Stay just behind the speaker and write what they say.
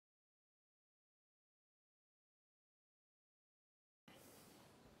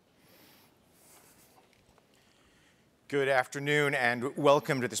Good afternoon and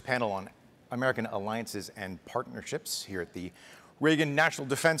welcome to this panel on American alliances and partnerships here at the Reagan National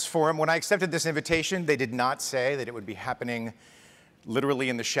Defense Forum. When I accepted this invitation, they did not say that it would be happening literally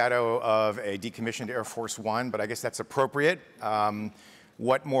in the shadow of a decommissioned Air Force One, but I guess that's appropriate.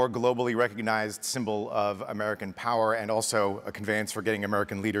 What more globally recognized symbol of American power and also a conveyance for getting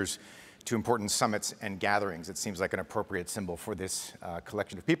American leaders to important summits and gatherings? It seems like an appropriate symbol for this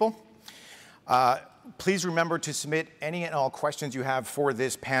collection of people. Please remember to submit any and all questions you have for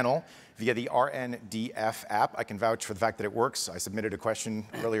this panel via the RNDF app. I can vouch for the fact that it works. I submitted a question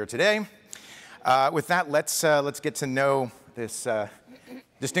earlier today. With that, let's get to know this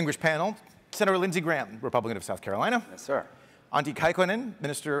distinguished panel. Senator Lindsey Graham, Republican of South Carolina. Yes, sir. Antti Kaikkonen,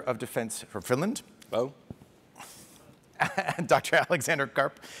 Minister of Defense for Finland. Hello. Dr. Alexander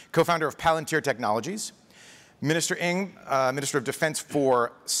Karp, co-founder of Palantir Technologies. Minister Ng, Minister of Defense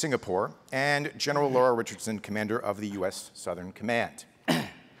for Singapore, and General Laura Richardson, Commander of the U.S. Southern Command. All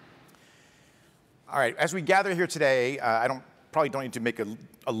right, as we gather here today, probably don't need to make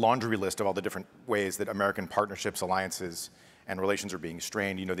a laundry list of all the different ways that American partnerships, alliances, and relations are being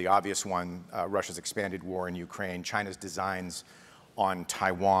strained. You know the obvious one, Russia's expanded war in Ukraine, China's designs on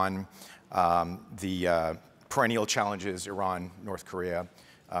Taiwan, the perennial challenges, Iran, North Korea,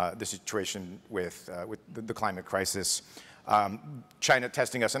 the situation with the climate crisis, China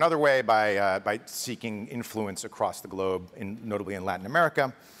testing us another way by seeking influence across the globe, notably in Latin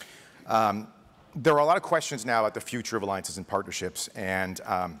America. There are a lot of questions now about the future of alliances and partnerships, and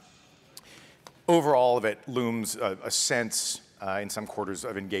over all of it looms a sense in some quarters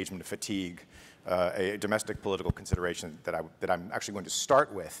of engagement fatigue, a domestic political consideration that I'm actually going to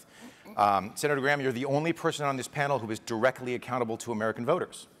start with. Senator Graham, you're the only person on this panel who is directly accountable to American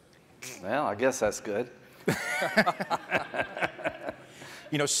voters. Well, I guess that's good.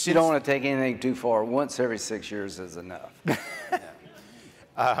 You know, you don't want to take anything too far. Once every 6 years is enough.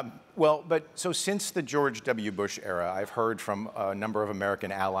 Yeah. Well, but so since the George W. Bush era, I've heard from a number of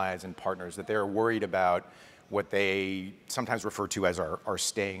American allies and partners that they're worried about what they sometimes refer to as our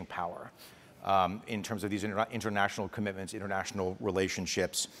staying power in terms of these international commitments, international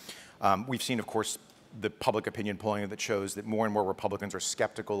relationships. We've seen, of course, the public opinion polling that shows that more and more Republicans are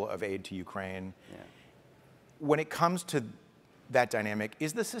skeptical of aid to Ukraine. Yeah. When it comes to that dynamic,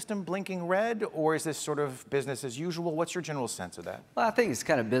 is the system blinking red, or is this sort of business as usual? What's your general sense of that? Well, I think it's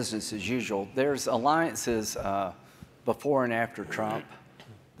kind of business as usual. There's alliances before and after Trump.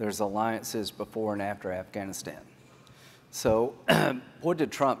 There's alliances before and after Afghanistan. So what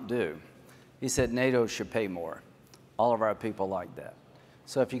did Trump do? He said NATO should pay more. All of our people like that.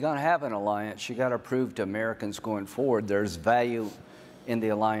 So if you're going to have an alliance, you got to prove to Americans going forward there's value in the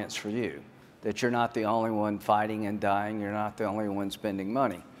alliance for you, that you're not the only one fighting and dying, you're not the only one spending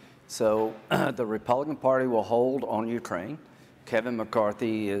money. So the Republican Party will hold on Ukraine. Kevin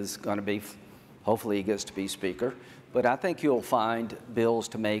McCarthy is going to be, hopefully he gets to be Speaker, but I think you'll find bills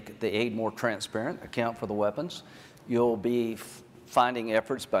to make the aid more transparent, account for the weapons. You'll be finding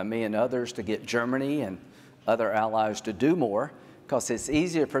efforts by me and others to get Germany and other allies to do more, because it's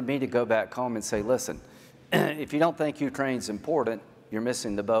easier for me to go back home and say, listen, if you don't think Ukraine's important, you're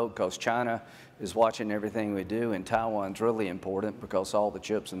missing the boat, because China is watching everything we do, and Taiwan's really important because all the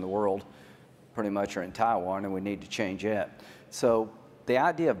chips in the world pretty much are in Taiwan, and we need to change that. So the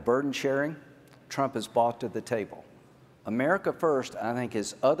idea of burden sharing, Trump has brought to the table. America first, I think,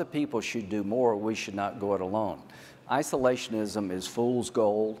 is other people should do more, we should not go it alone. Isolationism is fool's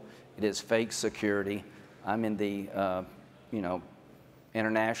gold. It is fake security. I'm in the,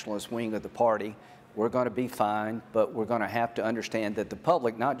 internationalist wing of the party. We're going to be fine, but we're going to have to understand that the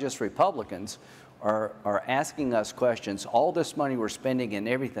public, not just Republicans, are asking us questions. All this money we're spending and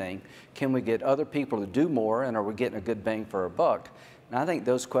everything, can we get other people to do more, and are we getting a good bang for our buck? And I think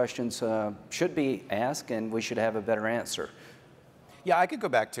those questions should be asked, and we should have a better answer. Yeah, I could go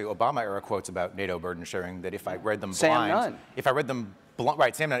back to Obama-era quotes about NATO burden sharing that if I read them Sam blind, Nunn. if I read them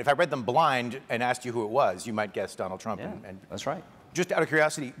Sam Nunn, if I read them blind and asked you who it was, you might guess Donald Trump. Yeah, that's right. Just out of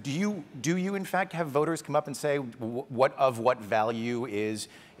curiosity, do you in fact have voters come up and say what value is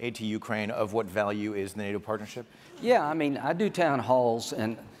aid to Ukraine, of what value is the NATO partnership? Yeah, I mean, I do town halls,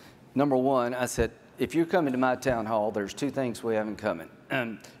 and number one, I said, if you're coming to my town hall, there's two things we have in common.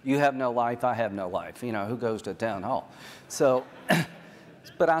 You have no life, I have no life. You know, who goes to a town hall? So,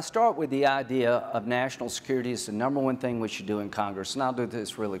 but I start with the idea of national security is the number one thing we should do in Congress, and I'll do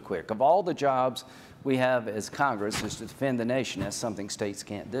this really quick. Of all the jobs we have as Congress is to defend the nation. That's something states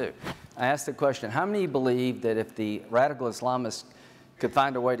can't do. I asked the question, how many believe that if the radical Islamists could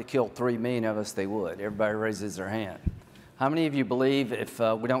find a way to kill 3 million of us, they would? Everybody raises their hand. How many of you believe if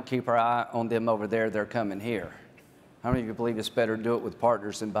we don't keep our eye on them over there, they're coming here? How many of you believe it's better to do it with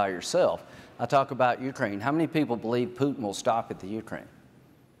partners than by yourself? I talk about Ukraine. How many people believe Putin will stop at the Ukraine?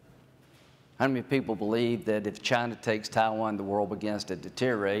 How many people believe that if China takes Taiwan, the world begins to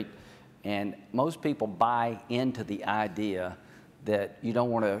deteriorate? And most people buy into the idea that you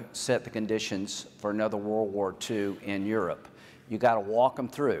don't want to set the conditions for another World War II in Europe. You got to walk them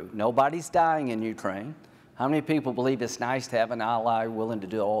through. Nobody's dying in Ukraine. How many people believe it's nice to have an ally willing to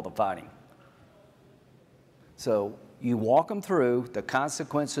do all the fighting? So you walk them through the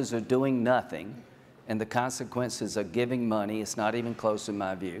consequences of doing nothing and the consequences of giving money. It's not even close in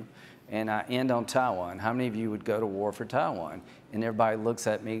my view. And I end on Taiwan. How many of you would go to war for Taiwan? And everybody looks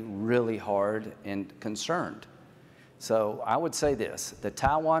at me really hard and concerned. So I would say this: the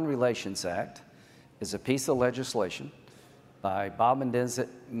Taiwan Relations Act is a piece of legislation by Bob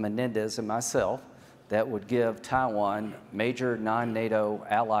Menendez and myself that would give Taiwan major non-NATO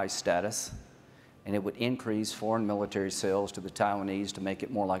ally status, and it would increase foreign military sales to the Taiwanese to make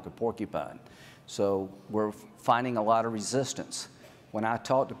it more like a porcupine. So we're finding a lot of resistance. When I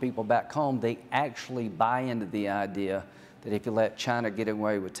talk to people back home, they actually buy into the idea that if you let China get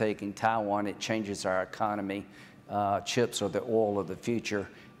away with taking Taiwan, it changes our economy. Chips are the oil of the future,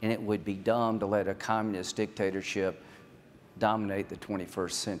 and it would be dumb to let a communist dictatorship dominate the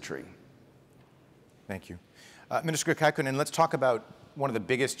 21st century. Thank you. Minister Kaikkonen, let's talk about one of the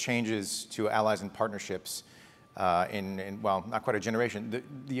biggest changes to allies and partnerships well, not quite a generation,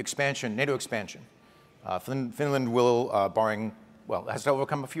 the expansion, NATO expansion. Finland will, has to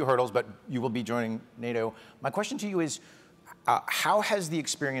overcome a few hurdles, but you will be joining NATO. My question to you is, how has the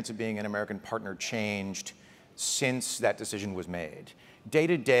experience of being an American partner changed since that decision was made? Day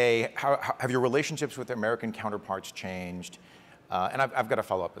to day, how have your relationships with American counterparts changed? And I've got a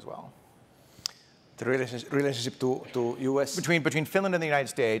follow-up as well. The relationship to U.S.? Between Finland and the United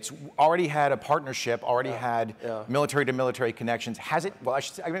States, already had a partnership, already had military-to-military connections. Has it, well,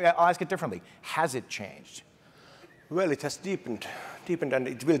 I'll ask it differently. Has it changed? Well, it has deepened, and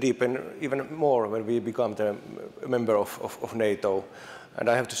it will deepen even more when we become the member of NATO. And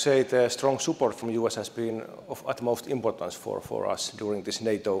I have to say the strong support from the US has been of utmost importance for us during this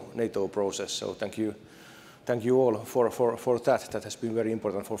NATO process. So thank you all for that. That has been very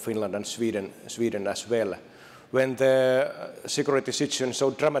important for Finland and Sweden as well. When the security situation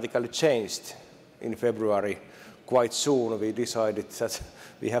so dramatically changed in February, quite soon we decided that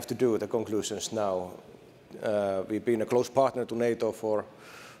we have to do the conclusions now. We've been a close partner to NATO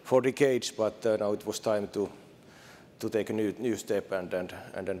for decades, but now it was time to take a new step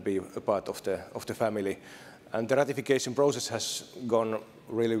and be a part of the family. And the ratification process has gone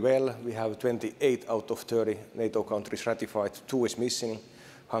really well. We have 28 out of 30 NATO countries ratified. 2 is missing,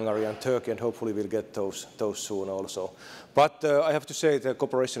 Hungary and Turkey, and hopefully we'll get those soon also. But I have to say the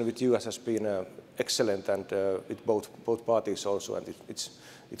cooperation with US has been excellent, and with both parties also, and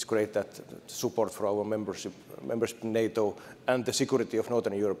it's great that the support for our membership in NATO and the security of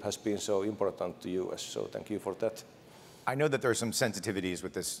Northern Europe has been so important to US. So thank you for that. I know that there are some sensitivities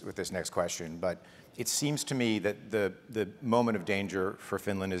with this next question, but it seems to me that the moment of danger for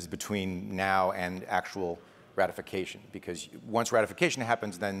Finland is between now and actual ratification, because once ratification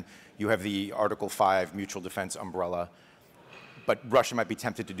happens, then you have the Article 5 mutual defense umbrella, but Russia might be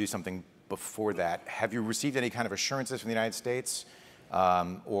tempted to do something before that. Have you received any kind of assurances from the United States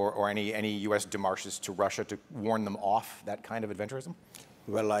or any U.S. demarches to Russia to warn them off that kind of adventurism?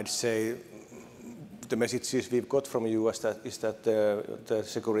 Well, I'd say the messages we've got from the US is that the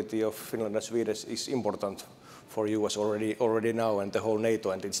security of Finland and Sweden is important for US already now, and the whole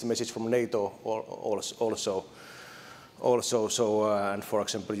NATO, and it's the message from NATO also. So, and for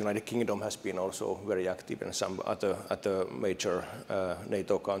example, United Kingdom has been also very active in some other major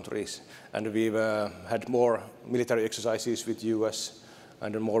NATO countries, and we've had more military exercises with US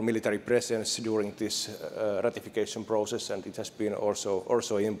and more military presence during this ratification process, and it has been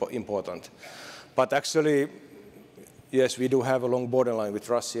also important. But actually, yes, we do have a long borderline with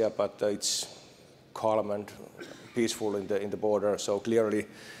Russia, but it's calm and peaceful in the border. So clearly,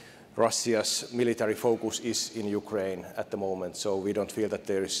 Russia's military focus is in Ukraine at the moment. So we don't feel that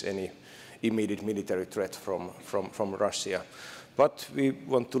there is any immediate military threat from Russia. But we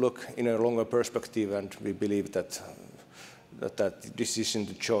want to look in a longer perspective, and we believe that decision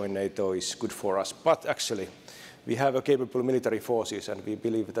to join NATO is good for us. But actually, we have a capable military forces, and we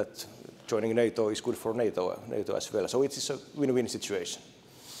believe that joining NATO is good for NATO as well. So it is a win-win situation.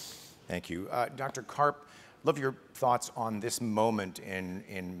 Thank you. Dr. Karp, love your thoughts on this moment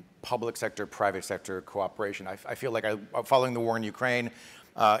in public sector, private sector cooperation. I feel like following the war in Ukraine,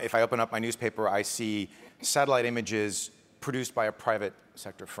 if I open up my newspaper, I see satellite images produced by a private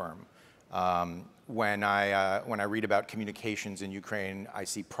sector firm when I read about communications in Ukraine, I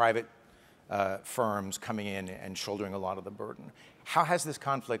see private firms coming in and shouldering a lot of the burden. How has this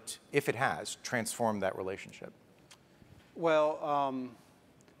conflict, if it has, transformed that relationship? Well,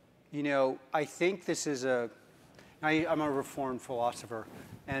 you know, I think this is I'm a reformed philosopher,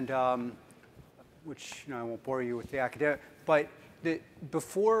 and which, you know, I won't bore you with the academic, but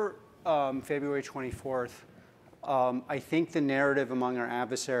before February 24th, I think the narrative among our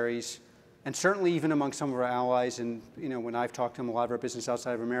adversaries, and certainly even among some of our allies, and you know, when I've talked to them, a lot of our business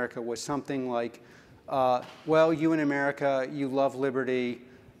outside of America, was something like, well, you in America, you love liberty,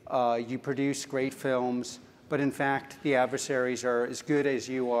 you produce great films, but in fact, the adversaries are as good as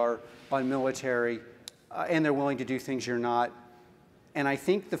you are on military, and they're willing to do things you're not. And I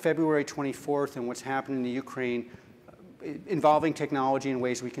think the February 24th and what's happened in the Ukraine, involving technology in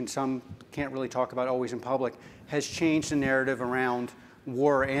ways some can't really talk about always in public, has changed the narrative around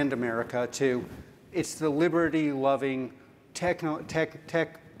war and America to it's the liberty-loving,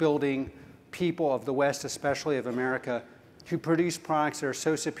 tech-building people of the West, especially of America, who produce products that are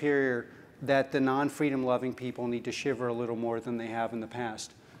so superior that the non-freedom-loving people need to shiver a little more than they have in the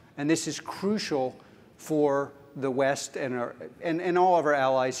past. And this is crucial for the West and all of our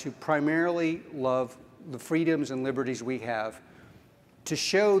allies who primarily love the freedoms and liberties we have, to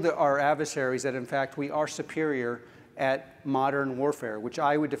show our adversaries that, in fact, we are superior at modern warfare, which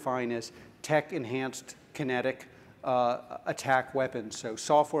I would define as tech-enhanced kinetic attack weapons. So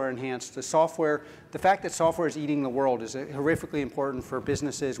software-enhanced. The fact that software is eating the world is horrifically important for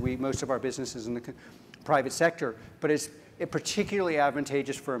businesses, most of our businesses in the private sector, but it's particularly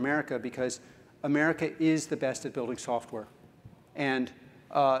advantageous for America because America is the best at building software. And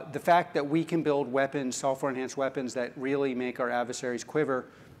the fact that we can build weapons, software-enhanced weapons that really make our adversaries quiver,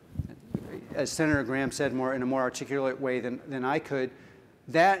 as Senator Graham said in a more articulate way than I could,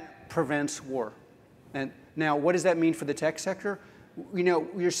 that prevents war. And now, what does that mean for the tech sector? You know,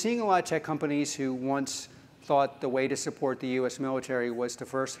 you're seeing a lot of tech companies who once thought the way to support the U.S. military was to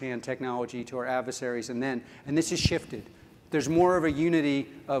first hand technology to our adversaries, and this has shifted. There's more of a unity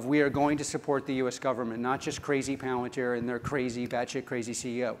of we are going to support the U.S. government, not just crazy Palantir and their crazy, batshit crazy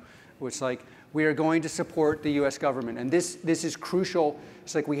CEO. It's like we are going to support the U.S. government, and this is crucial.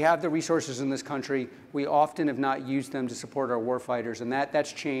 It's like we have the resources in this country. We often have not used them to support our warfighters, and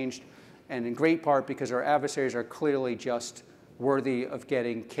that's changed, and in great part because our adversaries are clearly just worthy of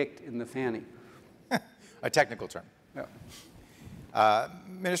getting kicked in the fanny. A technical term. Yeah.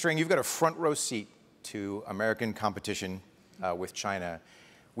 Minister Ng, you've got a front row seat to American competition with China.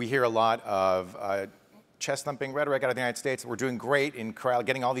 We hear a lot of chest-thumping rhetoric out of the United States. We're doing great in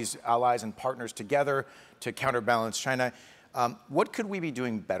getting all these allies and partners together to counterbalance China. What could we be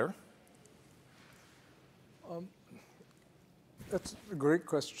doing better? That's a great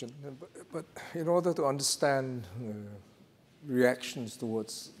question. But in order to understand reactions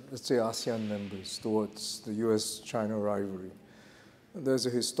towards, let's say, ASEAN members, towards the US-China rivalry, there's a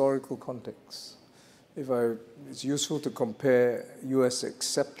historical context. It's useful to compare US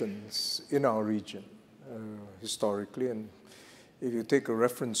acceptance in our region historically, and if you take a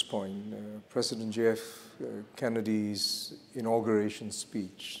reference point, President JF Kennedy's inauguration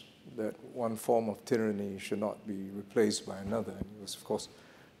speech, that one form of tyranny should not be replaced by another, and he was, of course,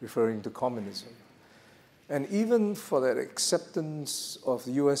 referring to communism. And even for that acceptance of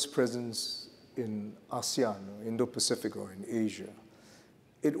the US presence in ASEAN, or Indo-Pacific, or in Asia,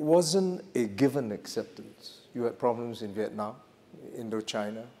 it wasn't a given acceptance. You had problems in Vietnam,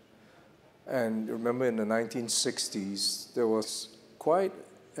 Indochina, and remember in the 1960s, there was quite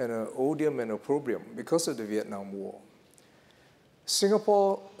an odium and opprobrium because of the Vietnam War.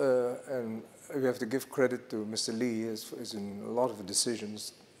 Singapore, and we have to give credit to Mr. Lee, as in a lot of the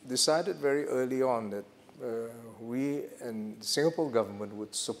decisions, decided very early on that we and the Singapore government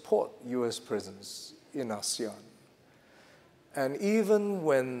would support US presence in ASEAN. And even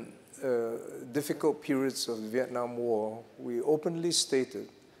when difficult periods of the Vietnam War, we openly stated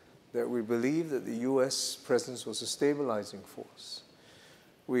that we believed that the US presence was a stabilizing force.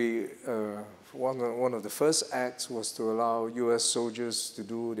 One of the first acts was to allow US soldiers to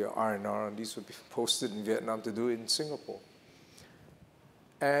do their R&R, and these would be posted in Vietnam to do it in Singapore.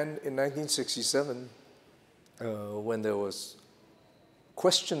 And in 1967, when there was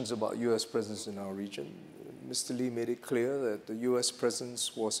questions about US presence in our region, Mr. Lee made it clear that the US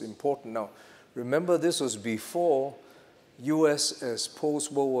presence was important. Now, remember, this was before US as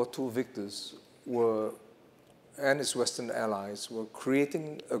post-World War II victors and its Western allies were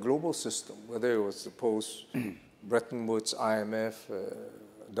creating a global system, whether it was the post-Bretton Woods, IMF,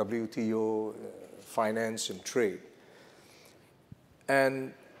 WTO, finance and trade.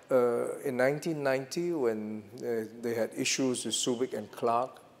 And in 1990, when they had issues with Subic and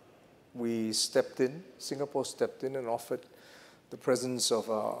Clark, we stepped in, Singapore stepped in and offered the presence of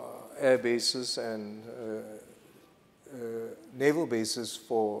our air bases and naval bases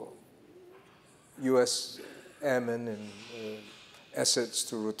for US airmen and assets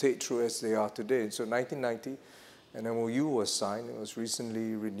to rotate through as they are today. So 1990, an MOU was signed. It was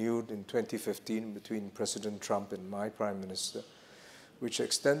recently renewed in 2015 between President Trump and my Prime Minister, which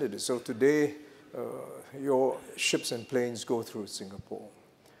extended it. So today, your ships and planes go through Singapore.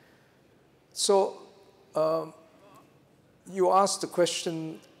 So you asked the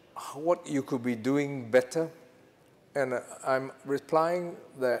question, what you could be doing better? And I'm replying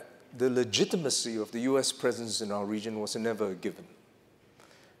that the legitimacy of the US presence in our region was never a given.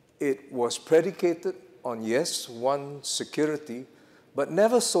 It was predicated on, yes, one, security, but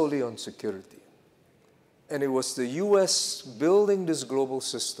never solely on security. And it was the US building this global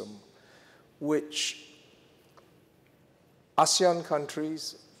system which ASEAN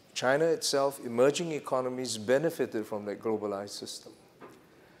countries, China itself, emerging economies benefited from that globalized system.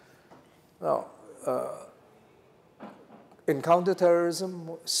 Now, in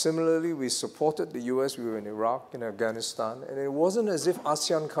counterterrorism, similarly, we supported the US. We were in Iraq, in Afghanistan, and it wasn't as if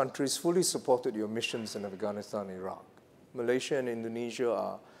ASEAN countries fully supported your missions in Afghanistan and Iraq. Malaysia and Indonesia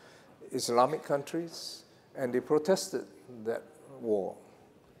are Islamic countries, and they protested that war.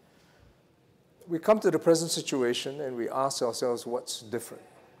 We come to the present situation, and we ask ourselves what's different.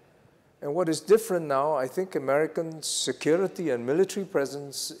 And what is different now, I think American security and military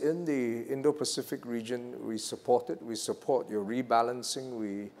presence in the Indo-Pacific region, we support it. We support your rebalancing.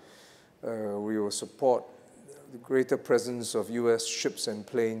 We will support the greater presence of US ships and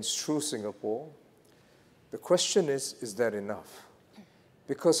planes through Singapore. The question is that enough?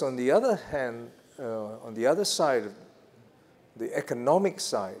 Because on the other hand, on the other side, the economic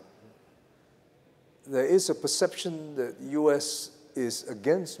side, there is a perception that the US is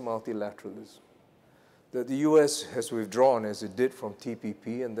against multilateralism, that the US has withdrawn as it did from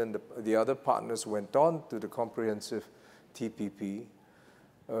TPP, and then the other partners went on to the comprehensive TPP.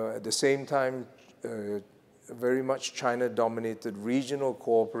 At the same time, very much China-dominated regional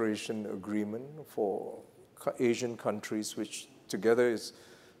cooperation agreement for Asian countries, which together is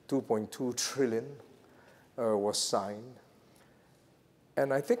 2.2 trillion, was signed.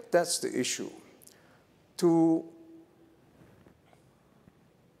 And I think that's the issue. To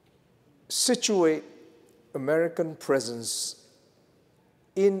situate American presence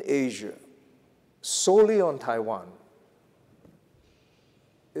in Asia solely on Taiwan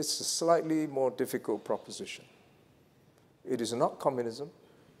is a slightly more difficult proposition. It is not communism.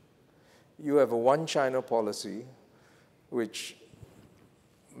 You have a one China policy, which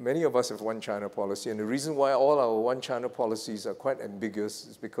many of us have one China policy, and the reason why all our one China policies are quite ambiguous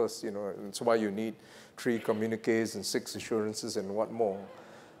is because, that's why you need 3 communiques and 6 assurances and what more.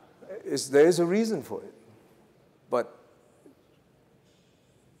 There is a reason for it. But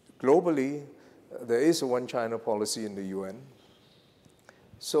globally, there is a one China policy in the UN.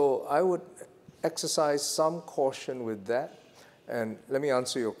 So I would exercise some caution with that. And let me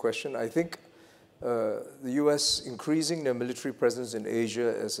answer your question. I think the US increasing their military presence in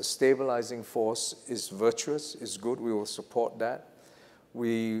Asia as a stabilizing force is virtuous, is good. We will support that.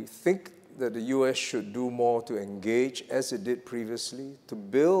 We think that the US should do more to engage, as it did previously, to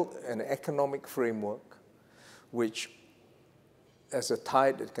build an economic framework which, as a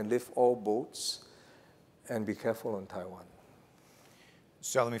tide that can lift all boats, and be careful on Taiwan.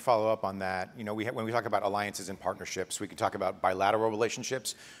 So let me follow up on that. When we talk about alliances and partnerships, we could talk about bilateral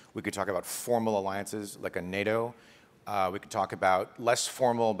relationships. We could talk about formal alliances like a NATO. We could talk about less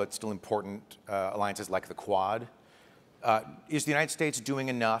formal but still important alliances like the Quad. Is the United States doing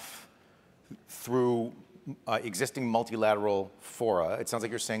enough through existing multilateral fora? It sounds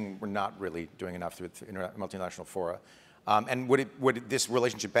like you're saying we're not really doing enough through multinational fora. And would this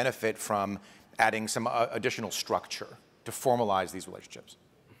relationship benefit from adding some additional structure to formalize these relationships?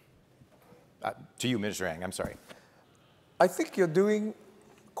 To you, Mr. Yang, I'm sorry. I think you're doing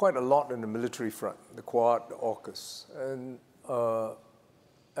quite a lot on the military front, the Quad, the AUKUS.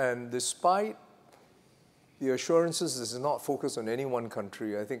 And despite the assurances this is not focused on any one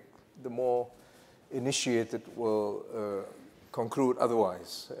country, I think the more initiated will conclude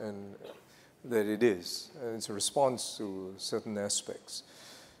otherwise, and that it is. And it's a response to certain aspects.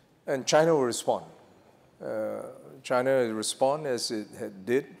 And China will respond. China will respond as it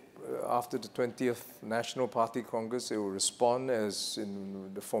did after the 20th National Party Congress. It will respond as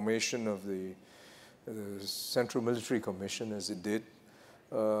in the formation of the Central Military Commission, as it did.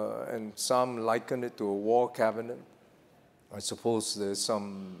 And some liken it to a war cabinet. I suppose there's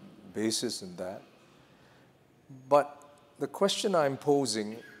some basis in that. But the question I'm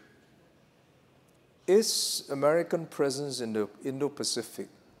posing, is American presence in the Indo-Pacific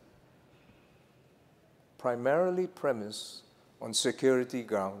primarily premised on security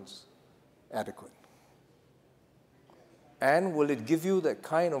grounds adequate? And will it give you that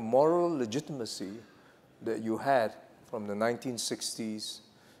kind of moral legitimacy that you had from the 1960s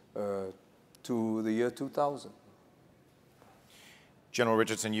to the year 2000? General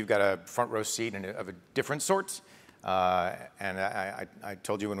Richardson, you've got a front row seat of a different sort. And I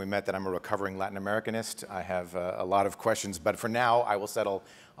told you when we met that I'm a recovering Latin Americanist. I have a lot of questions, but for now, I will settle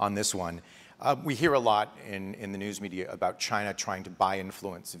on this one. We hear a lot in the news media about China trying to buy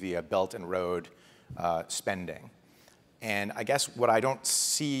influence via Belt and Road spending. And I guess what I don't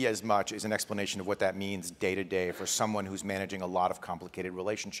see as much is an explanation of what that means day to day for someone who's managing a lot of complicated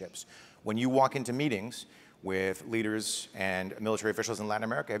relationships. When you walk into meetings with leaders and military officials in Latin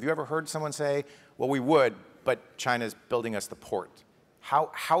America, have you ever heard someone say, well, we would, but China's building us the port?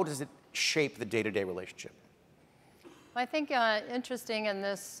 How does it shape the day-to-day relationship? I think interesting in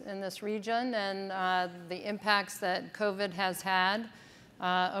this region and the impacts that COVID has had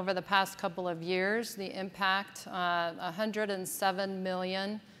over the past couple of years, the impact, 107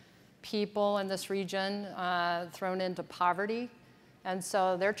 million people in this region thrown into poverty. And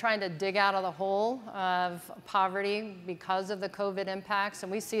so they're trying to dig out of the hole of poverty because of the COVID impacts.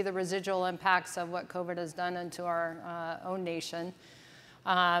 And we see the residual impacts of what COVID has done into our own nation.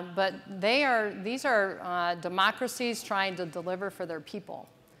 But these are democracies trying to deliver for their people.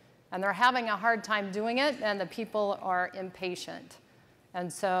 And they're having a hard time doing it, and the people are impatient.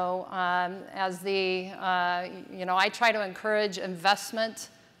 And so I try to encourage investment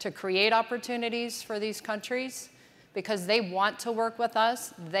to create opportunities for these countries because they want to work with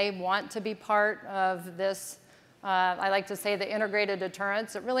us. They want to be part of this, I like to say, the integrated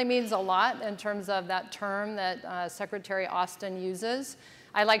deterrence. It really means a lot in terms of that term that Secretary Austin uses.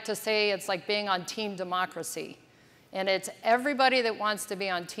 I like to say it's like being on team democracy. And it's everybody that wants to be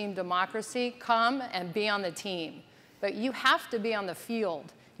on team democracy, come and be on the team. But you have to be on the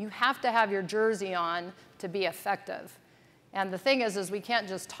field. You have to have your jersey on to be effective. And the thing is we can't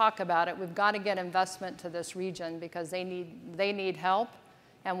just talk about it. We've got to get investment to this region because they need help.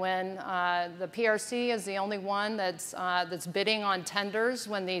 And when the PRC is the only one that's bidding on tenders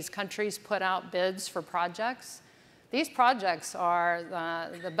when these countries put out bids for projects, these projects are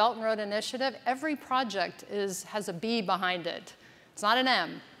the Belt and Road Initiative. Every project has a B behind it. It's not an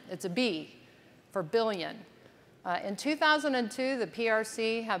M, it's a B for billion. In 2002, the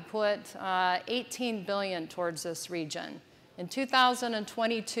PRC had put 18 billion towards this region. In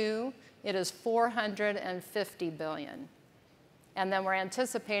 2022, it is 450 billion. And then we're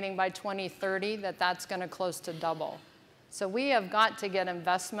anticipating by 2030 that that's going to close to double. So we have got to get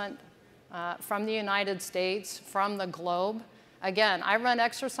investment from the United States, from the globe. Again, I run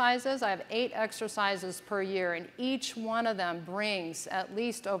exercises. I have 8 exercises per year, and each one of them brings at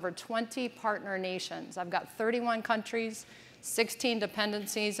least over 20 partner nations. I've got 31 countries, 16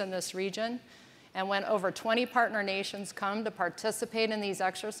 dependencies in this region. And when over 20 partner nations come to participate in these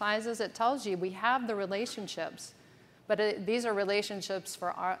exercises, it tells you we have the relationships. But these are relationships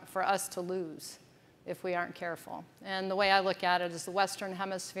for us to lose if we aren't careful. And the way I look at it is the Western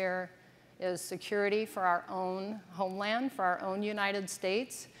Hemisphere is security for our own homeland, for our own United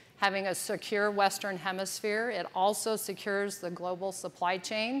States. Having a secure Western Hemisphere, it also secures the global supply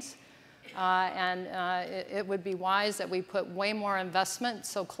chains. It would be wise that we put way more investment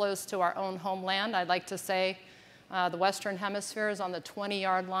so close to our own homeland. I'd like to say the Western Hemisphere is on the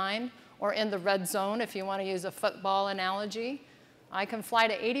 20-yard line or in the red zone, if you want to use a football analogy. I can fly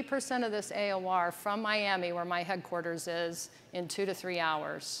to 80% of this AOR from Miami, where my headquarters is, in 2 to 3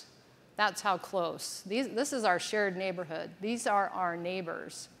 hours. That's how close. This is our shared neighborhood. These are our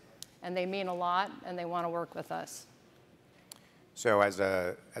neighbors, and they mean a lot, and they want to work with us. So as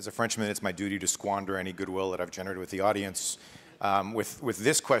a Frenchman, it's my duty to squander any goodwill that I've generated with the audience with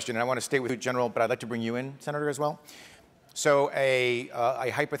this question. And I want to stay with you, General, but I'd like to bring you in, Senator, as well. So a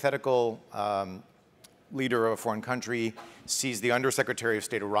hypothetical leader of a foreign country sees the Undersecretary of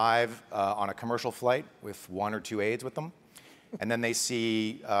State arrive on a commercial flight with 1 or 2 aides with them. And then they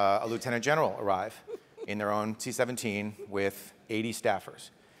see a lieutenant general arrive in their own C-17 with 80 staffers.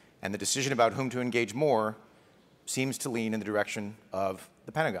 And the decision about whom to engage more seems to lean in the direction of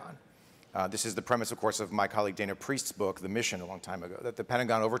the Pentagon. This is the premise, of course, of my colleague Dana Priest's book, The Mission, a long time ago, that the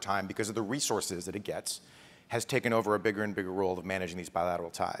Pentagon, over time, because of the resources that it gets, has taken over a bigger and bigger role of managing these bilateral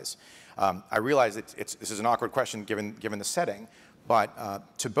ties. I realize this is an awkward question given the setting,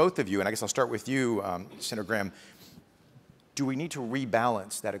 but to both of you, and I guess I'll start with you, Senator Graham, do we need to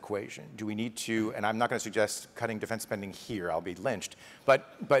rebalance that equation? Do we need to, and I'm not going to suggest cutting defense spending here, I'll be lynched,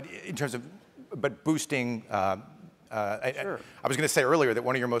 but in terms of, boosting, sure. I was going to say earlier that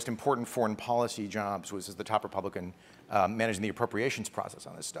one of your most important foreign policy jobs was as the top Republican managing the appropriations process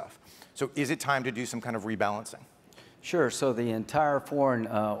on this stuff. So is it time to do some kind of rebalancing? Sure. So the entire foreign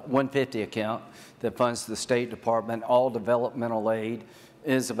 150 account that funds the State Department, all developmental aid,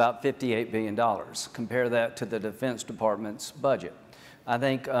 is about $58 billion. Compare that to the Defense Department's budget. I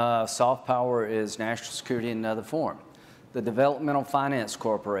think soft power is national security in another form. The Developmental Finance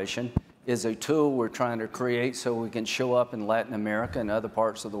Corporation is a tool we're trying to create so we can show up in Latin America and other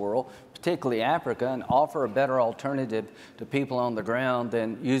parts of the world, particularly Africa, and offer a better alternative to people on the ground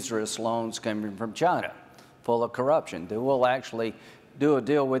than usurious loans coming from China, full of corruption. They will actually do a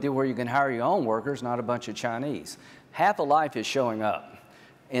deal with you where you can hire your own workers, not a bunch of Chinese. Half of life is showing up.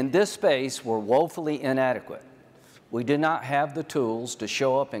 In this space, we're woefully inadequate. We do not have the tools to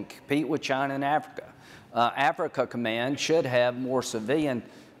show up and compete with China and Africa. Africa Command should have more civilian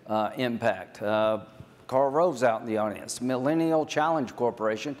impact. Carl Rove's out in the audience. Millennial Challenge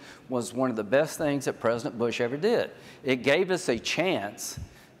Corporation was one of the best things that President Bush ever did. It gave us a chance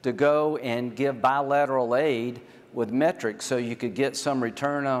to go and give bilateral aid with metrics so you could get some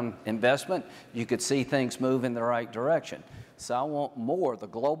return on investment. You could see things move in the right direction. So I want more. The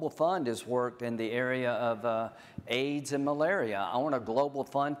Global Fund has worked in the area of AIDS and malaria. I want a global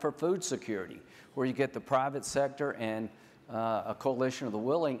fund for food security, where you get the private sector and a coalition of the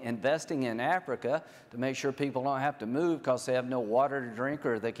willing investing in Africa to make sure people don't have to move because they have no water to drink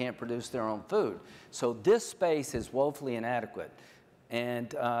or they can't produce their own food. So this space is woefully inadequate.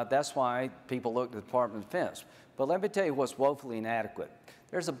 And that's why people look to the Department of Defense. But let me tell you what's woefully inadequate.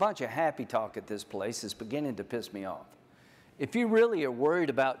 There's a bunch of happy talk at this place. It's beginning to piss me off. If you really are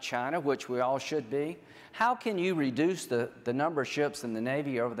worried about China, which we all should be, how can you reduce the number of ships in the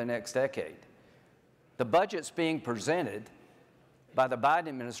Navy over the next decade? The budget's being presented by the Biden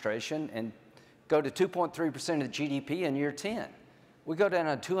administration and go to 2.3% of GDP in year 10. We go down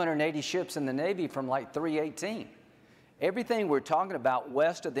to 280 ships in the Navy from like 318. Everything we're talking about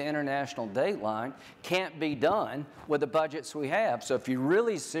west of the international date line can't be done with the budgets we have. So if you're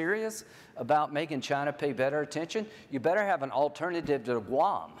really serious about making China pay better attention, you better have an alternative to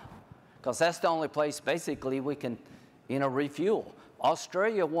Guam, because that's the only place basically we can, refuel.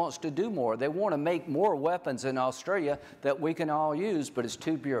 Australia wants to do more. They want to make more weapons in Australia that we can all use, but it's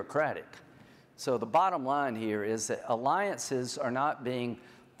too bureaucratic. So the bottom line here is that alliances are not being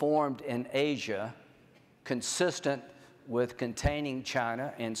formed in Asia consistent with containing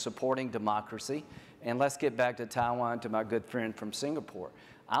China and supporting democracy. And let's get back to Taiwan, to my good friend from Singapore.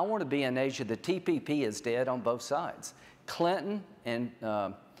 I want to be in Asia. The TPP is dead on both sides. Clinton and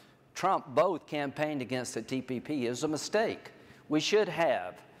Trump both campaigned against the TPP. It was a mistake. We should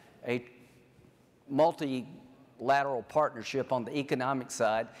have a multilateral partnership on the economic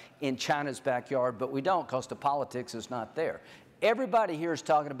side in China's backyard, but we don't because the politics is not there. Everybody here is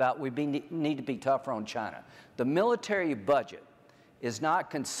talking about we need to be tougher on China. The military budget is not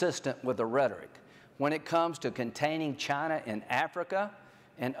consistent with the rhetoric. When it comes to containing China in Africa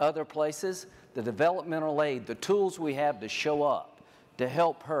and other places, the developmental aid, the tools we have to show up to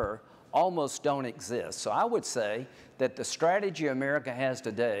help her almost don't exist. So I would say that the strategy America has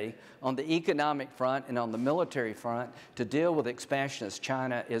today on the economic front and on the military front to deal with expansionist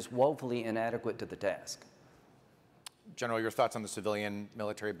China is woefully inadequate to the task. General, your thoughts on the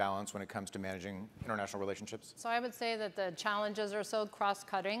civilian-military balance when it comes to managing international relationships? So I would say that the challenges are so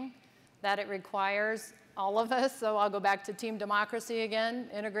cross-cutting that it requires all of us. So I'll go back to team democracy again,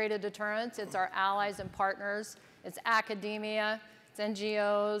 integrated deterrence. It's our allies and partners. It's academia. It's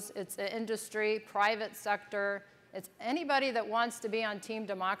NGOs, it's the industry, private sector. It's anybody that wants to be on team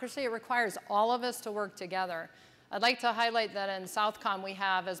democracy. It requires all of us to work together. I'd like to highlight that in Southcom we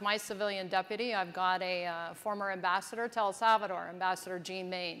have, as my civilian deputy, I've got a former ambassador to El Salvador, Ambassador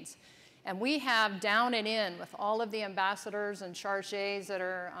Jean Maines. And we have down and in with all of the ambassadors and chargés that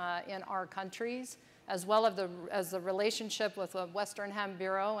are in our countries, as well as the relationship with the Western Hem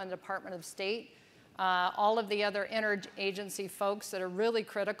Bureau and the Department of State. All of the other interagency folks that are really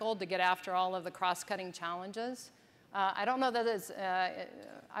critical to get after all of the cross-cutting challenges. I don't know that it's,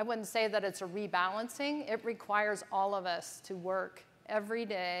 I wouldn't say that it's a rebalancing. It requires all of us to work every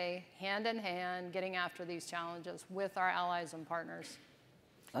day, hand in hand, getting after these challenges with our allies and partners.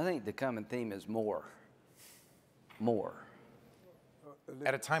 I think the common theme is more. More.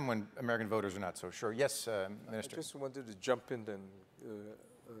 At a time when American voters are not so sure. Yes, Minister. I just wanted to jump in and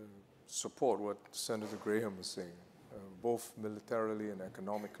support what Senator Graham was saying, both militarily and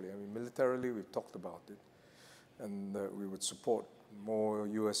economically. I mean, militarily, we've talked about it. and that we would support more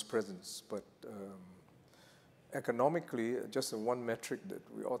US presence. But economically, just one metric that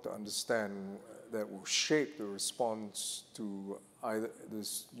we ought to understand that will shape the response to either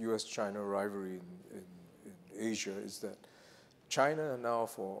this US-China rivalry in Asia is that China now,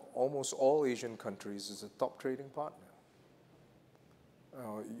 for almost all Asian countries, is a top trading partner.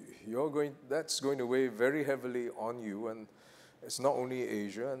 That's going to weigh very heavily on you, and it's not only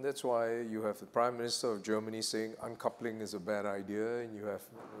Asia, and that's why you have the Prime Minister of Germany saying uncoupling is a bad idea, and you have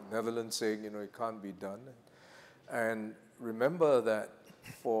the Netherlands saying, it can't be done. And remember that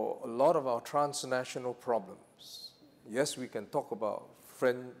for a lot of our transnational problems, yes, we can talk about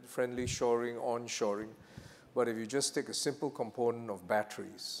friendly shoring, onshoring, but if you just take a simple component of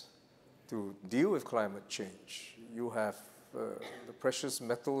batteries to deal with climate change, you have the precious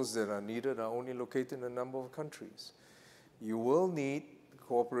metals that are needed are only located in a number of countries. You will need the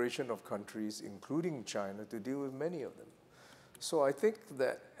cooperation of countries, including China, to deal with many of them. So I think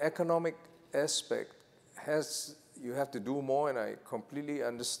that economic aspect you have to do more, and I completely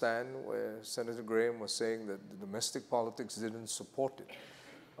understand where Senator Graham was saying that the domestic politics didn't support it.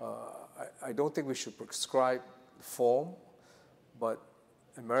 I don't think we should prescribe form, but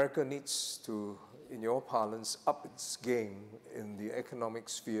America needs to, in your parlance, up its game in the economic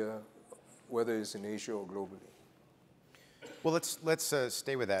sphere, whether it's in Asia or globally. Well, let's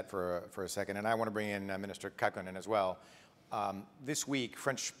stay with that for a second, and I want to bring in Minister Kekkonen as well. This week,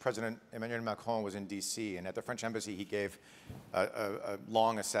 French President Emmanuel Macron was in D.C., and at the French embassy, he gave a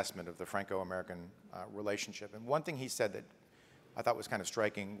long assessment of the Franco-American relationship. And one thing he said that I thought was kind of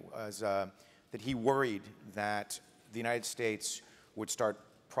striking was that he worried that the United States would start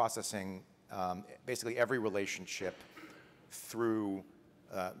processing basically every relationship through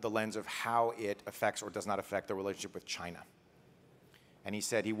the lens of how it affects or does not affect the relationship with China. And he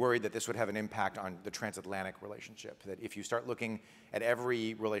said he worried that this would have an impact on the transatlantic relationship, that if you start looking at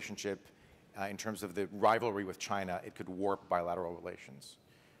every relationship in terms of the rivalry with China, it could warp bilateral relations.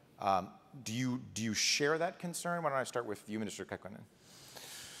 Do you share that concern? Why don't I start with you, Minister Kekkonen?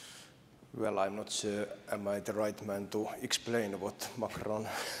 Well, I'm not sure am I the right man to explain what Macron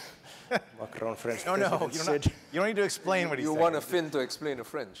French president said. You don't need to explain what he said. You want a Finn to explain the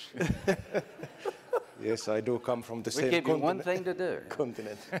French. Yes, I do come from the same We give you continent. one thing to do.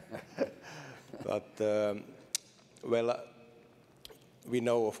 Continent. But, well, we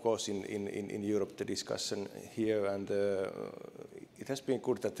know, of course, in Europe the discussion here, and it has been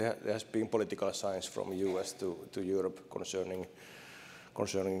good that there has been political science from US to Europe concerning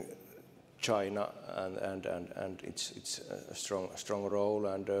China and its a strong role,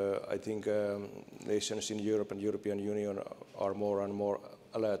 and I think nations in Europe and European Union are more and more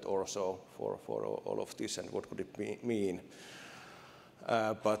alert also for all of this and what could it mean.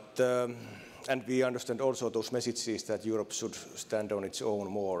 And we understand also those messages that Europe should stand on its own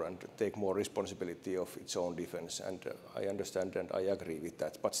more and take more responsibility of its own defense, and I understand and I agree with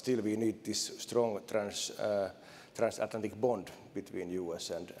that. But still we need this strong transatlantic bond between US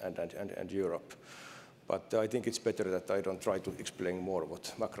and Europe. But I think it's better that I don't try to explain more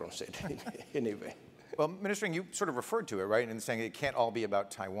what Macron said anyway. Well, Minister, you sort of referred to it, right, in saying it can't all be about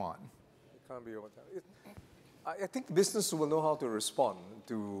Taiwan. It can't be about Taiwan. I think business will know how to respond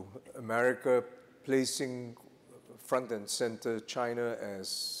to America placing front and center China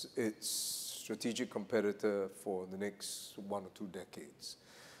as its strategic competitor for the next 1 or 2 decades.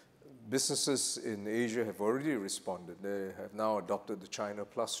 Businesses in Asia have already responded. They have now adopted the China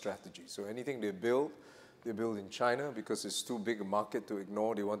Plus strategy. So anything they build in China because it's too big a market to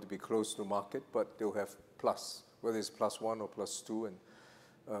ignore. They want to be close to market, but they'll have plus, whether it's +1 or +2, and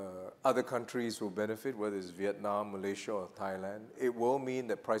other countries will benefit, whether it's Vietnam, Malaysia, or Thailand. It will mean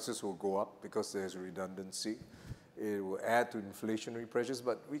that prices will go up because there's redundancy. It will add to inflationary pressures,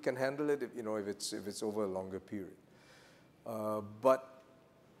 but we can handle it if it's over a longer period. But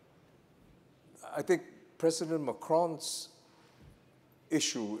I think President Macron's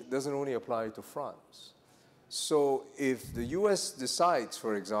issue doesn't only apply to France. So if the US decides,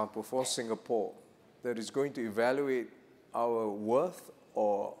 for example, for Singapore, that it's going to evaluate our worth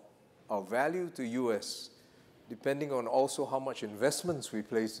or our value to US, depending on also how much investments we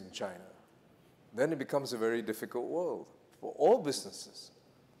place in China, then it becomes a very difficult world for all businesses.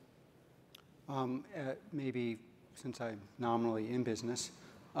 Maybe since I'm nominally in business,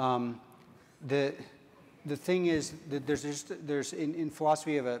 the thing is that there's in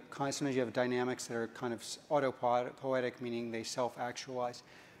philosophy of sometimes you have dynamics that are kind of autopoietic, meaning they self-actualize.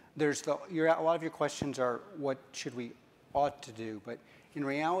 A lot of your questions are what should we ought to do, but in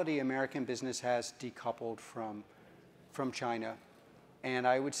reality, American business has decoupled from China, and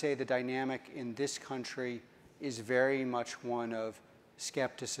I would say the dynamic in this country is very much one of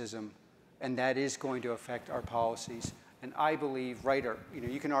skepticism, and that is going to affect our policies. And I believe,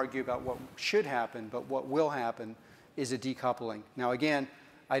 you can argue about what should happen, but what will happen is a decoupling. Now again,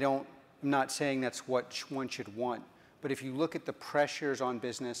 I'm not saying that's what one should want, but if you look at the pressures on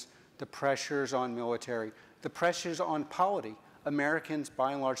business, the pressures on military, the pressures on polity, Americans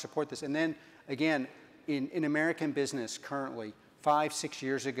by and large support this. And then again, in American business currently, 5-6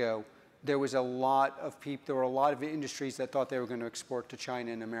 years ago, there were a lot of industries that thought they were going to export to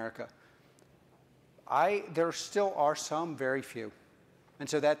China and America. There still are some, very few. And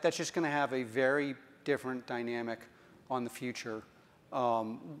so that's just going to have a very different dynamic on the future.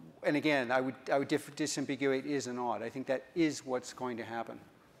 And again, I would disambiguate is and ought. I think that is what's going to happen.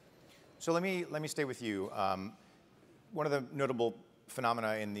 So let me stay with you. One of the notable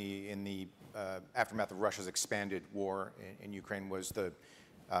phenomena in the aftermath of Russia's expanded war in Ukraine was the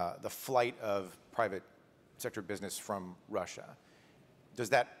flight of private sector business from Russia. Does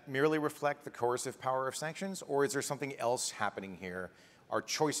that merely reflect the coercive power of sanctions, or is there something else happening here? Are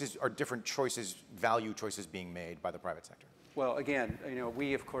different choices, value choices being made by the private sector? Well, again,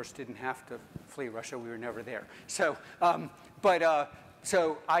 we of course didn't have to flee Russia. We were never there. So,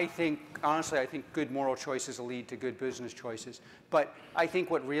 so I think, honestly, I think good moral choices will lead to good business choices. But I think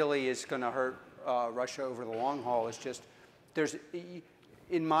what really is going to hurt Russia over the long haul is just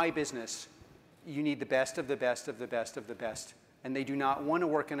in my business, you need the best of the best of the best of the best. And they do not want to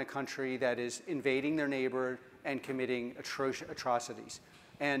work in a country that is invading their neighbor and committing atrocities.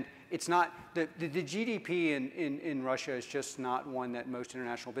 And it's not, the GDP in Russia is just not one that most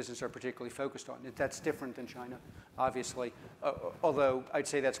international businesses are particularly focused on. That's different than China, obviously, although I'd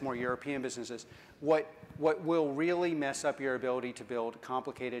say that's more European businesses. What will really mess up your ability to build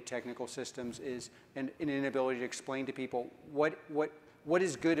complicated technical systems is an inability to explain to people what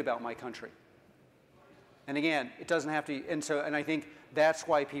is good about my country. And again, it doesn't have to, and I think that's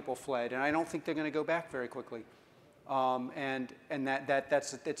why people fled, and I don't think they're going to go back very quickly. And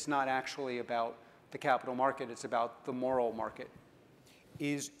it's not actually about the capital market, it's about the moral market.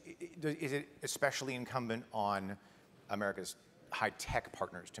 Is it especially incumbent on America's high-tech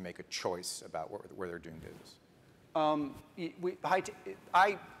partners to make a choice about where they're doing business?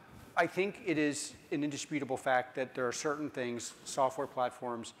 I think it is an indisputable fact that there are certain things, software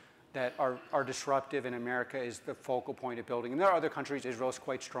platforms, that are disruptive, and America is the focal point of building. And there are other countries. Israel is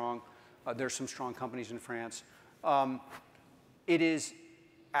quite strong. There's some strong companies in France. It is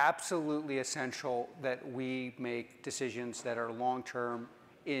absolutely essential that we make decisions that are long-term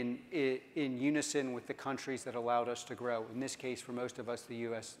in unison with the countries that allowed us to grow. In this case, for most of us, the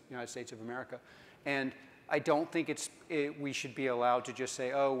United States of America. And I don't think we should be allowed to just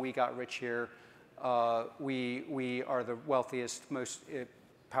say, oh, we got rich here. We are the wealthiest, most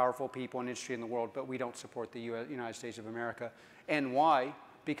powerful people in industry in the world, but we don't support the United States of America. And why?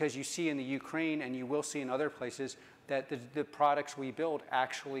 Because you see in the Ukraine, and you will see in other places, that the products we build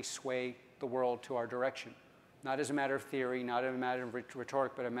actually sway the world to our direction. Not as a matter of theory, not as a matter of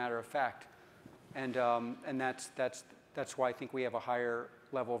rhetoric, but a matter of fact. And that's why I think we have a higher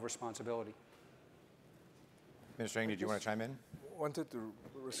level of responsibility. Minister Reagan, did you want to chime in? I wanted to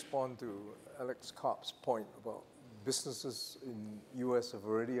respond to Alex Karp's point about businesses in U.S. have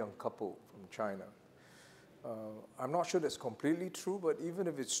already uncoupled from China. I'm not sure that's completely true, but even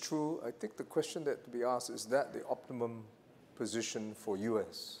if it's true, I think the question that to be asked is that the optimum position for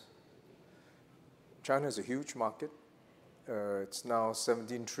U.S.? China is a huge market. It's now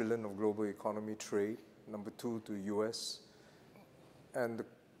 17 trillion of global economy trade, number 2 to U.S. And the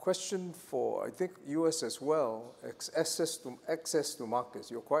question for, I think, U.S. as well, access to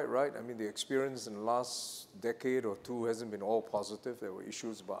markets. You're quite right. I mean, the experience in the last decade or two hasn't been all positive. There were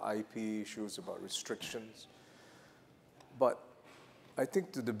issues about IP, issues about restrictions. But I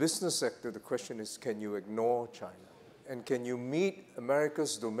think to the business sector, the question is, can you ignore China? And can you meet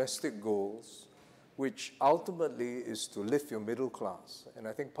America's domestic goals, which ultimately is to lift your middle class? And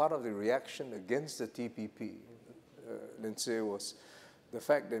I think part of the reaction against the TPP, Lindsay, was the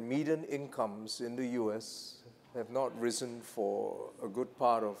fact that median incomes in the US have not risen for a good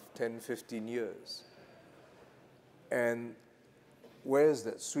part of 10, 15 years. And where's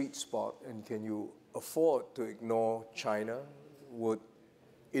that sweet spot? And can you afford to ignore China? Would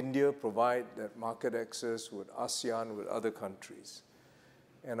India provide that market access? Would ASEAN, with other countries?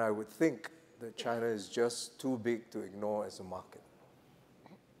 And I would think that China is just too big to ignore as a market.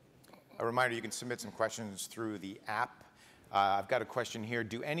 A reminder, you can submit some questions through the app. I've got a question here.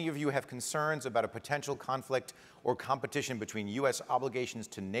 Do any of you have concerns about a potential conflict or competition between U.S. obligations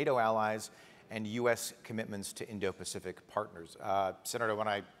to NATO allies and U.S. commitments to Indo-Pacific partners? Senator, when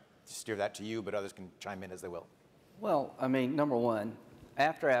I steer that to you, but others can chime in as they will. Well, I mean, number one,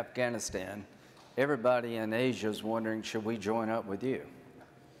 after Afghanistan, everybody in Asia is wondering, should we join up with you?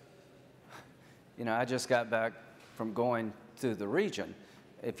 You know, I just got back from going to the region.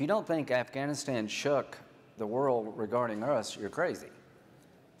 If you don't think Afghanistan shook the world regarding us, you're crazy.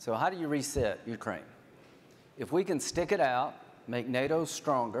 So how do you reset Ukraine? If we can stick it out, make NATO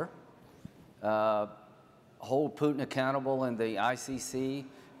stronger, hold Putin accountable in the ICC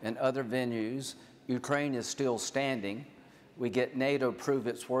and other venues, Ukraine is still standing. We get NATO prove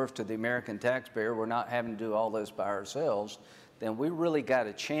its worth to the American taxpayer, we're not having to do all this by ourselves, then we really got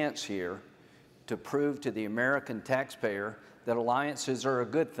a chance here to prove to the American taxpayer that alliances are a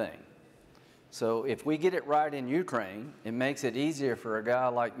good thing. So if we get it right in Ukraine, it makes it easier for a guy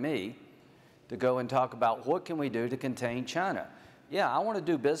like me to go and talk about what can we do to contain China. Yeah, I want to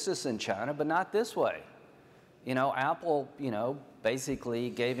do business in China, but not this way. You know, Apple, you know, basically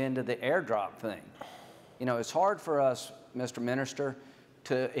gave in to the airdrop thing. You know, it's hard for us, Mr. Minister,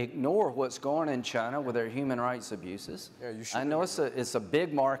 to ignore what's going on in China with their human rights abuses. Yeah, you should. I know it's a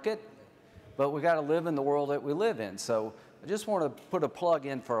big market, but we got to live in the world that we live in. So I just want to put a plug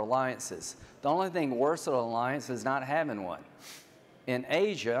in for alliances. The only thing worse than an alliance is not having one. In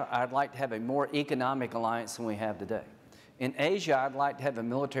Asia, I'd like to have a more economic alliance than we have today. In Asia, I'd like to have a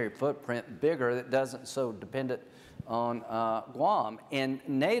military footprint bigger that doesn't so dependent on Guam. In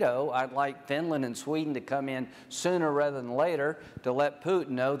NATO, I'd like Finland and Sweden to come in sooner rather than later to let Putin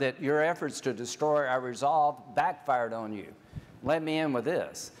know that your efforts to destroy our resolve backfired on you. Let me in with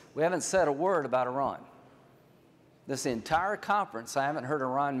this. We haven't said a word about Iran. This entire conference, I haven't heard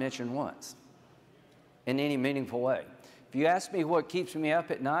Iran mentioned once in any meaningful way. If you ask me what keeps me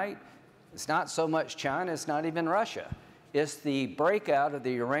up at night, it's not so much China, it's not even Russia. It's the breakout of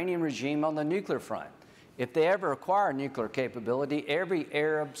the Iranian regime on the nuclear front. If they ever acquire nuclear capability, every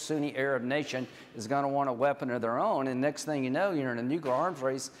Arab, Sunni Arab nation is going to want a weapon of their own, and next thing you know, you're in a nuclear arms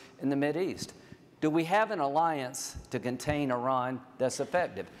race in the Mideast. Do we have an alliance to contain Iran that's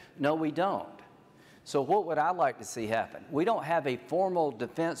effective? No, we don't. So what would I like to see happen? We don't have a formal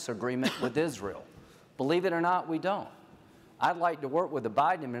defense agreement with Israel. Believe it or not, we don't. I'd like to work with the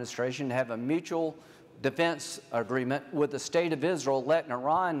Biden administration to have a mutual defense agreement with the state of Israel, letting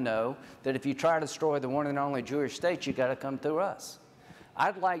Iran know that if you try to destroy the one and only Jewish state, you got to come through us.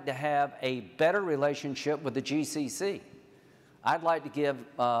 I'd like to have a better relationship with the GCC. I'd like to give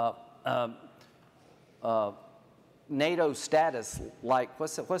NATO status, like,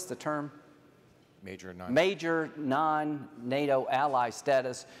 what's the term? Major non-NATO ally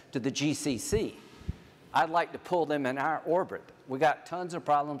status to the GCC. I'd like to pull them in our orbit. We got tons of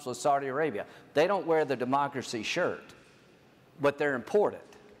problems with Saudi Arabia. They don't wear the democracy shirt, but they're important.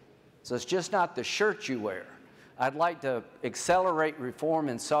 So it's just not the shirt you wear. I'd like to accelerate reform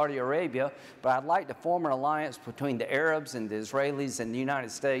in Saudi Arabia, but I'd like to form an alliance between the Arabs and the Israelis and the United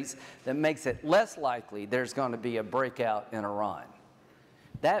States that makes it less likely there's going to be a breakout in Iran.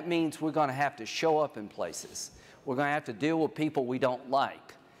 That means we're going to have to show up in places. We're going to have to deal with people we don't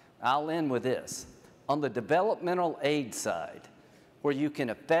like. I'll end with this. On the developmental aid side, where you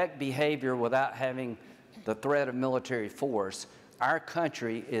can affect behavior without having the threat of military force, our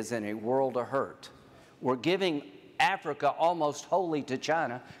country is in a world of hurt. We're giving Africa almost wholly to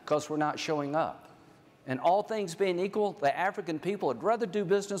China because we're not showing up. And all things being equal, the African people would rather do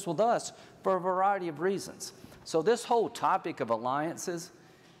business with us for a variety of reasons. So this whole topic of alliances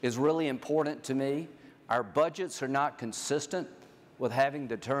is really important to me. Our budgets are not consistent with having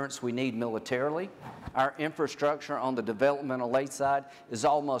deterrence we need militarily. Our infrastructure on the developmental aid side is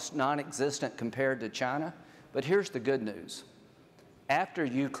almost non-existent compared to China. But here's the good news. After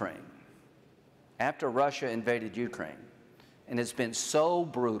Ukraine, after Russia invaded Ukraine, and it's been so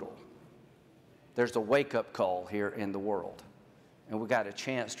brutal, there's a wake-up call here in the world. And we got a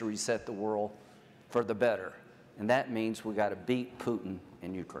chance to reset the world for the better. And that means we got to beat Putin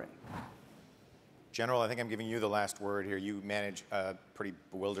in Ukraine. General, I think I'm giving you the last word here. You manage a pretty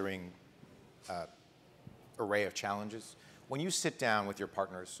bewildering array of challenges. When you sit down with your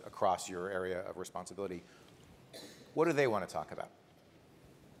partners across your area of responsibility, what do they want to talk about?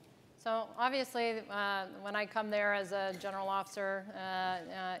 So obviously, when I come there as a general officer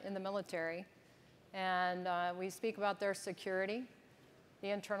in the military, and we speak about their security, the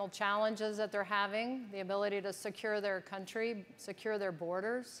internal challenges that they're having, the ability to secure their country, secure their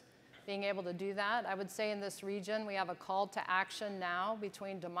borders, being able to do that. I would say in this region, we have a call to action now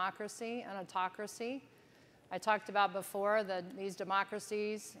between democracy and autocracy. I talked about before that these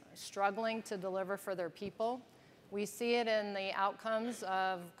democracies struggling to deliver for their people. We see it in the outcomes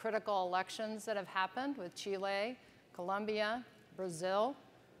of critical elections that have happened with Chile, Colombia, Brazil.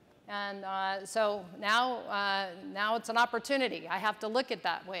 And so now it's an opportunity. I have to look at it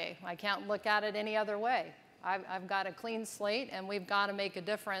that way. I can't look at it any other way. I've got a clean slate, and we've got to make a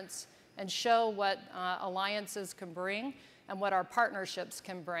difference and show what alliances can bring and what our partnerships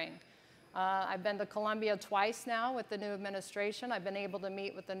can bring. I've been to Colombia twice now with the new administration. I've been able to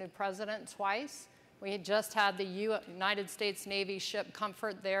meet with the new president twice. We had just had the United States Navy ship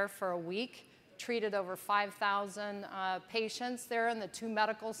Comfort there for a week, treated over 5,000 patients there in the 2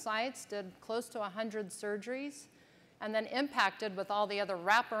 medical sites, did close to 100 surgeries, and then impacted with all the other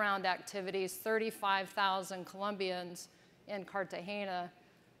wraparound activities, 35,000 Colombians in Cartagena,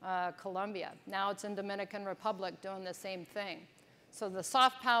 Colombia. Now it's in Dominican Republic doing the same thing. So the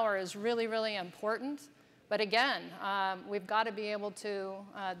soft power is really, really important. But again, we've got to be able to,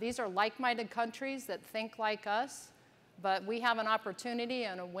 these are like-minded countries that think like us, but we have an opportunity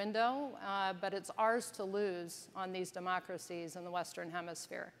and a window, but it's ours to lose on these democracies in the Western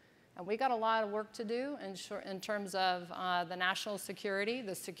Hemisphere. And we got a lot of work to do in terms of the national security,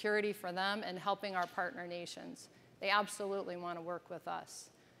 the security for them, and helping our partner nations. They absolutely want to work with us,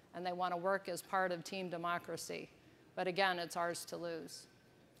 and they want to work as part of team democracy. But again, it's ours to lose.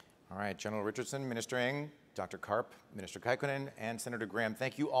 All right, General Richardson, Minister Ng, Dr. Karp, Minister Kaikkonen, and Senator Graham,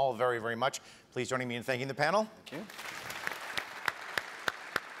 thank you all very, very much. Please join me in thanking the panel. Thank you.